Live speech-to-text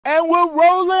And we're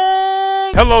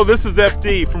rolling! Hello, this is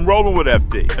FD from Rollin with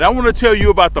FD. And I want to tell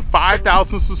you about the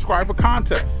 5,000 subscriber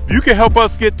contest. If you can help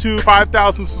us get to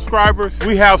 5,000 subscribers,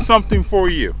 we have something for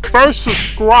you. First,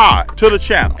 subscribe to the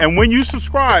channel. And when you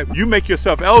subscribe, you make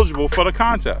yourself eligible for the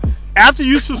contest. After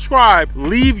you subscribe,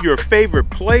 leave your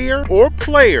favorite player or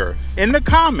players in the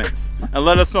comments and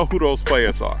let us know who those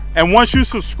players are. And once you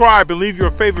subscribe and leave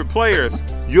your favorite players,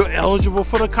 you're eligible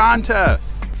for the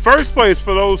contest. First place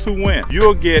for those who win,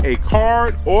 you'll get a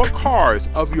card or cards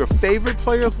of your favorite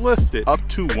players listed up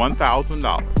to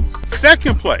 $1,000.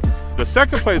 Second place, the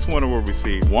second place winner will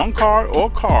receive one card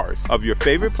or cards of your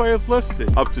favorite players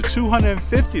listed up to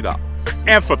 $250.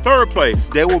 And for third place,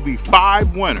 there will be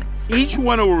 5 winners. Each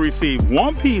winner will receive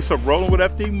one piece of Rollin with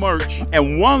FD merch,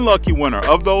 and one lucky winner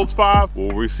of those 5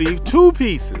 will receive 2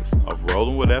 pieces of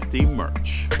Rollin with FD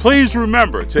merch. Please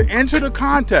remember, to enter the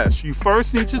contest, you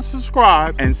first need to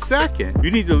subscribe, and second,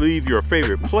 you need to leave your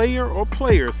favorite player or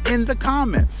players in the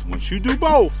comments. Once you do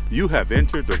both, you have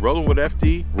entered the Rollin with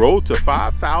FD Road to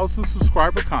 5,000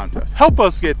 subscriber contest. Help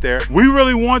us get there. We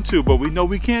really want to, but we know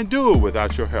we can't do it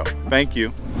without your help. Thank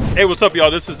you. Hey, what's up,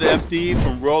 y'all? This is FD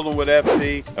from Rollin with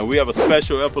FD, and we have a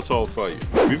special episode for you.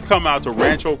 We've come out to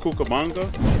Rancho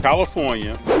Cucamonga,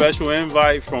 California. Special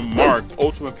invite from Marc,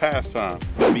 Ultimate Pastime,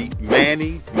 to meet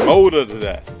Manny Mota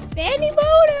today. Manny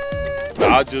Mota!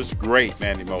 Dodgers great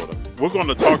Manny Mota. We're going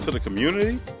to talk to the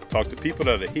community, talk to people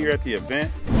that are here at the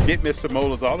event, get Mr.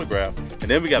 Mota's autograph, and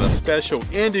then we got a special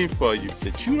ending for you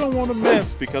that you don't want to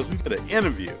miss because we got an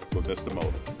interview with Mr.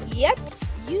 Mota. Yep.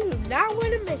 You do not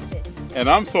want to miss it. And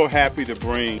I'm so happy to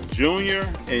bring Junior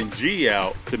and G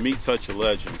out to meet such a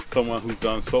legend. Someone who's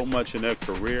done so much in their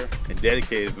career and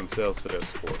dedicated themselves to their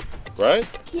sport. Right?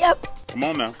 Yep. Come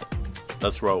on now.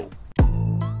 Let's roll.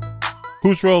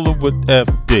 Who's rolling with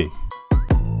FD?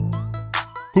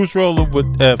 Who's rolling with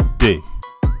FD?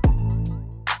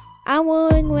 I'm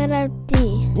rolling with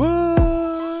FD.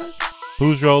 What?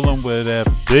 Who's rolling with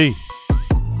FD?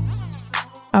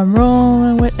 I'm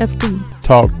rolling with FD.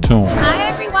 Talk to him. Hi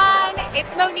everyone,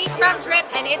 it's Monique from Drip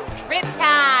and it's Drip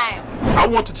time. I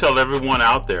want to tell everyone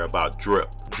out there about Drip.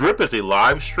 Drip is a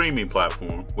live streaming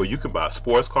platform where you can buy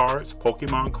sports cards,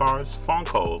 Pokemon cards,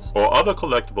 Funkos, or other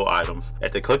collectible items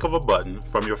at the click of a button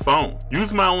from your phone.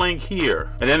 Use my link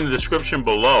here and in the description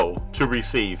below to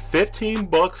receive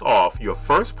 $15 off your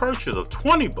first purchase of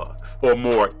 $20 or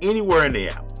more anywhere in the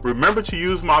app. Remember to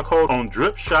use my code on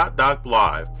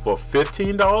dripshop.live for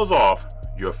 $15 off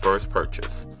your first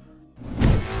purchase.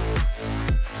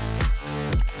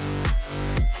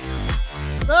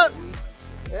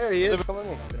 There he is.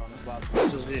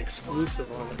 This is the exclusive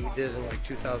one that we did in like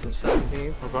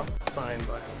 2017. Okay. Signed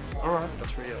by him. All right.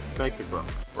 That's for you. Thank you, bro.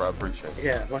 I appreciate it.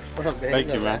 Yeah, much love, man.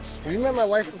 Thank you, man. Have you met my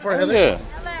wife before, Heather? Yeah.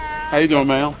 Hello. How you doing,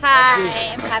 man?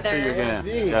 Hi, I'm See you Heather. again.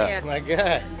 Gee, Yeah. my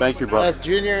guy. Thank you, bro. That's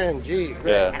Junior and G.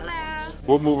 Great. Yeah. Hello.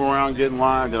 We'll move around, get in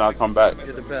line, then I'll come back.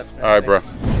 You're the best, man. All right, bro.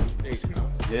 Thanks.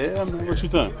 Yeah, man. What you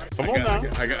doing? Come on now.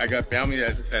 I got family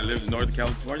that lives in Northern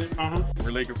California.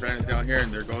 We're Laker fans down here, and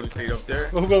they're going to stay up there.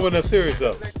 Who go in that series,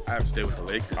 though? I have to stay with the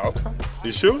Lakers. Okay.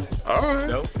 You shooting? All right.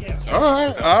 Nope. All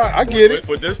right. I get it.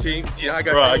 With this team, yeah, I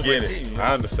got. Bro, I family get with it. the team, you know?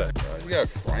 I understand. You got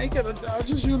Frank in a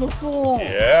Dodgers uniform.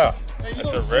 Yeah, Man, you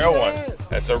that's don't a see rare that. one.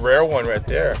 That's a rare one right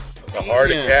there. The heart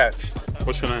of Yeah. cats.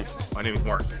 What's your name? My name is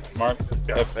Marc. Marc?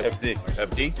 Yeah. FD.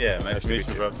 FD? Yeah, nice to meet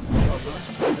you, bro.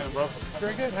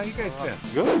 Very good. How you guys been?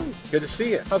 Good. Good to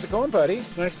see you. How's it going, buddy?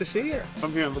 Nice to see you.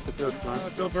 Come here and look at this, man.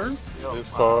 Bill Burns? This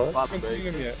card. I haven't seen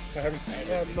him yet. I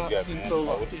have not got seen Manny so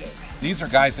Mota. These are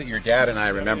guys that your dad and I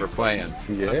remember playing.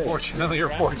 Yeah. Unfortunately or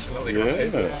fortunately. Yeah.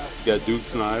 You got Duke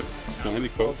Snipe, Sandy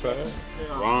Koufax,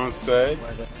 Ron Say.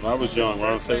 When I was young,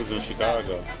 Ron Say was in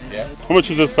Chicago. Yeah. How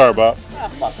much is this card, Bob?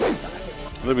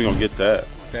 Then we gonna get that.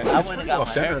 That's pretty well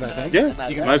centered, I think. Yeah.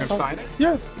 You can Nice have him card. sign it?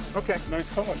 Yeah. Okay. Nice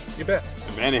card. You bet.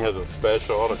 And Manny has a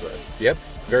special autograph. Yep.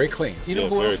 Very clean. You know Yeah,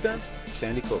 who very else does?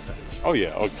 Sandy Koufax. Oh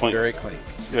yeah. Oh, clean. Very clean.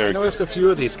 Very I noticed a few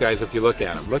of these guys if you look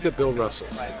at them. Look at Bill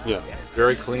Russell's. Yeah.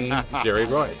 Very clean. Jerry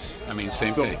Royce. I mean,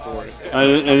 same thing.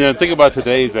 And then think about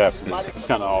today's athlete. It's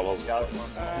kind of all over.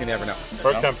 You never know.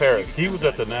 First time Paris. He was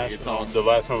at the National. The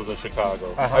last time was in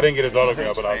Chicago. I didn't get his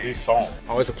autograph, but I at least saw him.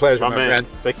 Always a pleasure, My my man, friend.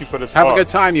 thank you for this. Have a card. good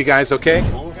time, you guys, okay?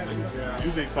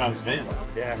 Usually signs Vin.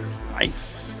 Yeah.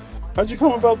 Nice. How'd you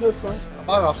come about this, son? I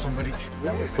bought off somebody.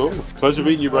 Cool. Pleasure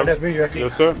meeting you, bro. Nice to meet you.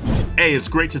 Yes, sir. Hey, it's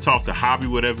great to talk to hobby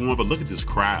with everyone, but look at this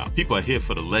crowd. People are here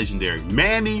for the legendary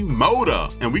Manny Mota.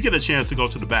 And we get a chance to go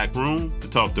to the back room to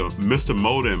talk to Mr.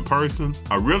 Mota in person.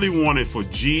 I really wanted for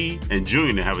G and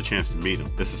Junior to have a chance to meet him.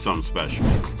 This is something special.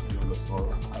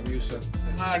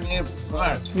 Marc.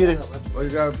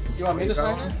 You want me to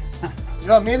sign it? You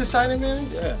want me to sign it, Manny?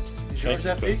 Yeah. Yours,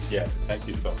 FD? Yeah, thank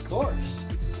you, sir. Of course.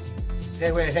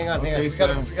 Hey, wait, hang on. Okay,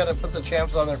 We gotta put the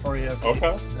champs on there for you.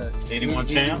 Okay. The 81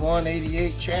 champ? 81,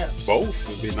 88 champs. Both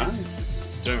would be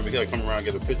nice. Jeremy, we gotta come around and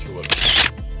get a picture with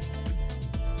him.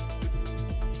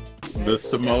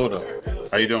 Mr. Mota,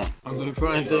 how you doing? I'm doing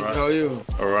fine, thank you. How are you?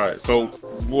 All right. So,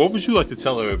 what would you like to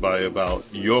tell everybody about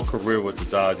your career with the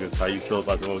Dodgers? How you feel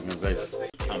about the organization?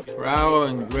 I'm proud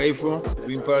and grateful.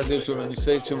 Being part of this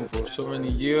organization for so many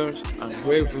years. I'm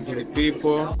grateful to the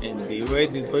people and the way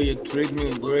the Dodgers treat me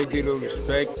with a great deal of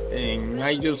respect. And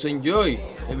I just enjoy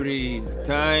every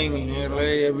time in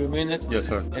LA, every minute, Yes,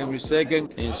 sir. every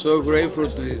second. And so grateful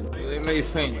to the LA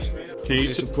fans. Can you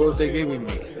The support they're giving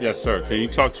me. Yes, sir. Can you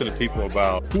talk to the people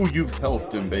about who you've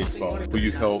helped in baseball, who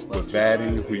you've helped with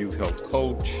batting, who you've helped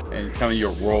coach, and kind of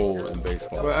your role in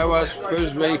baseball? Well, I was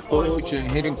first base coach and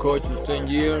hitting coach for 10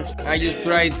 years. I just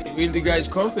tried to build the guys'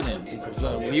 confidence.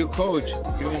 Because when you coach,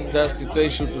 you're in that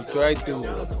situation to try to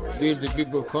build the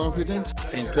people confidence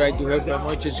and try to help as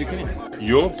much as you can.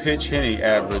 Your pitch hitting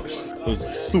average was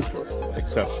super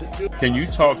exceptional. Can you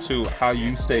talk to how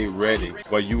you stayed ready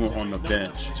while you were on the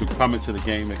bench to come into the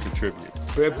game and contribute?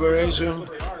 Preparation,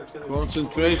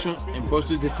 concentration, and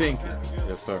positive thinking.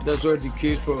 Yes, sir. That's what the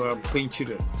keys for a pinch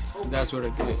hitter. That's what I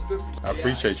did. I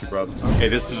appreciate you, brother. Hey,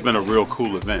 this has been a real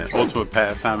cool event. Ultimate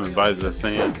Pastime invited us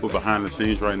in. We're behind the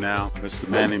scenes right now. Mr.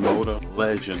 Manny Mota,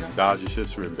 legend, Dodgers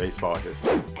history and baseball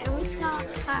history. And we saw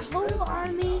a whole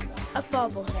army of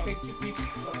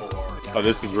bobbleheads. Oh,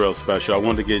 this is real special. I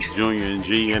wanted to get Junior and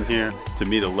G in here to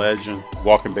meet a legend,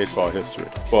 walking baseball history.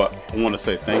 But I want to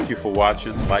say thank you for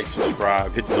watching. Like,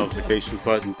 subscribe, hit the notifications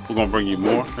button. We're going to bring you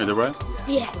more. Is that right?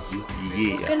 Yes.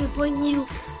 Yeah. We're gonna bring you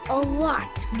a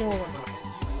lot more.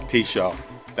 Peace, y'all.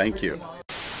 Thank you.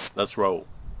 Let's roll.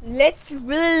 Let's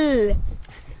roll.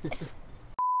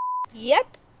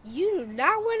 Yep, you do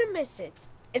not want to miss it.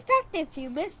 In fact, if you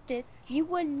missed it, you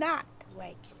would not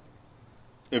like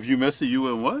it. If you missed it, you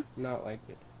would what? Not like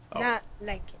it. Not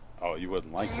like it. Oh, you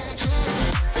wouldn't like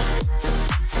it.